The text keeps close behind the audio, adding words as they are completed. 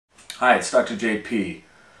Hi, it's Dr. JP.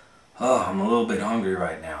 Oh, I'm a little bit hungry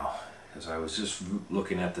right now because I was just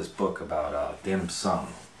looking at this book about dim sum.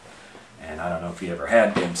 And I don't know if you ever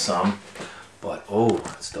had dim sum, but oh,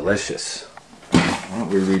 it's delicious. Why don't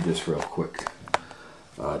we read this real quick?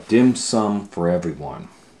 Dim Sum for Everyone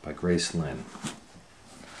by Grace Lin.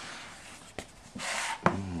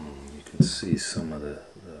 You can see some of the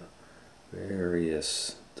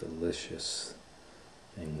various delicious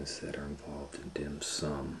things that are involved in dim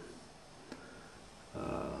sum.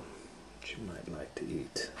 That you might like to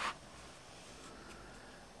eat.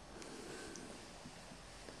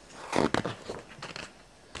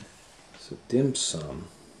 So dim sum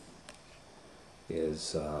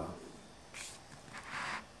is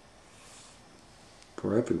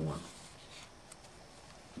for everyone.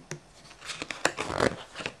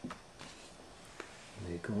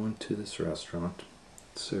 They go into this restaurant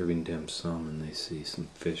serving dim sum and they see some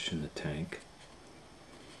fish in the tank.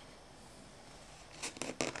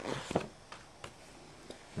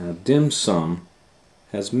 Now, dim sum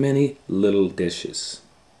has many little dishes.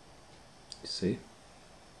 You see?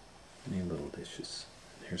 Many little dishes.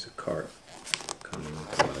 And here's a cart coming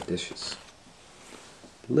with a lot of dishes.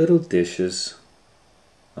 Little dishes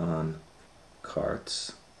on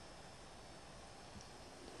carts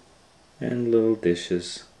and little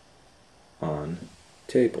dishes on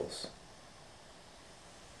tables.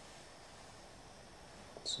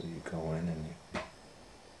 So you go in and you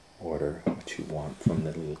order what you want from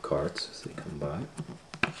the little carts as they come by.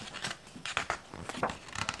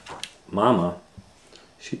 Mama,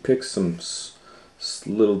 she picks some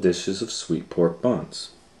little dishes of sweet pork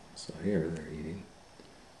buns. So here they're eating.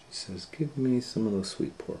 She says, "Give me some of those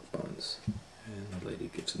sweet pork buns." And the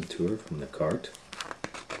lady gives them to her from the cart.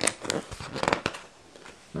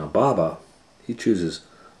 Now Baba, he chooses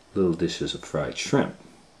little dishes of fried shrimp.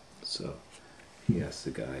 So he asks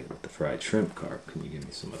the guy with the fried shrimp cart, "Can you give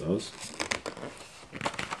me some of those?"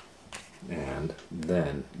 And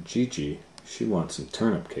then Gigi, she wants some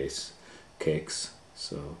turnip cakes.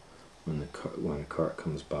 So when a cart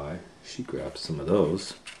comes by, she grabs some of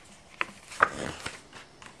those.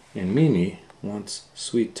 And Mimi wants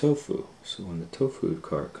sweet tofu. So when the tofu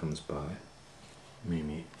cart comes by,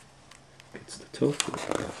 Mimi gets the tofu.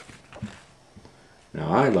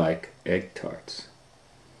 Now I like egg tarts.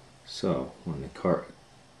 So when a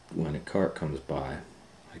cart comes by,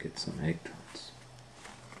 I get some egg tarts.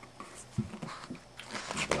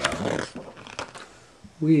 Well,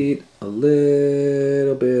 we eat a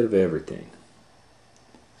little bit of everything.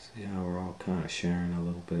 See how we're all kind of sharing a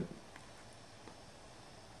little bit?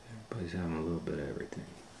 Everybody's having a little bit of everything.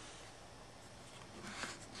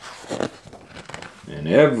 And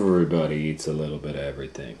everybody eats a little bit of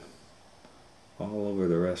everything. All over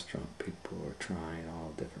the restaurant, people are trying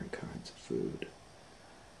all different kinds of food.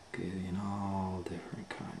 Getting all different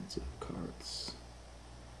kinds of carts.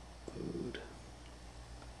 Food.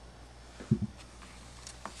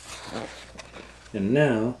 And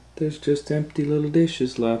now, there's just empty little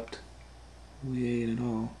dishes left. We ate it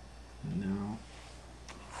all. And now,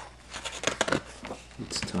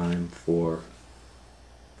 it's time for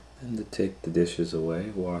them to take the dishes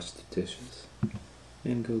away, wash the dishes,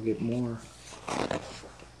 and go get more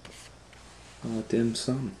dim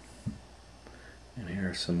sum. And here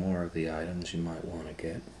are some more of the items you might want to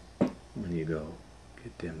get when you go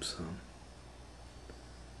get dim sum.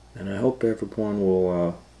 And I hope everyone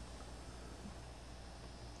will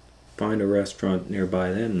find a restaurant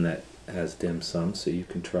nearby them that has dim sum so you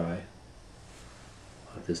can try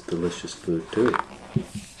this delicious food too.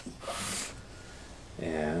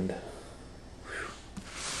 And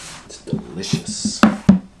it's delicious.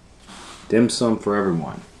 Dim sum for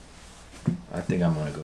everyone. I think I'm going to go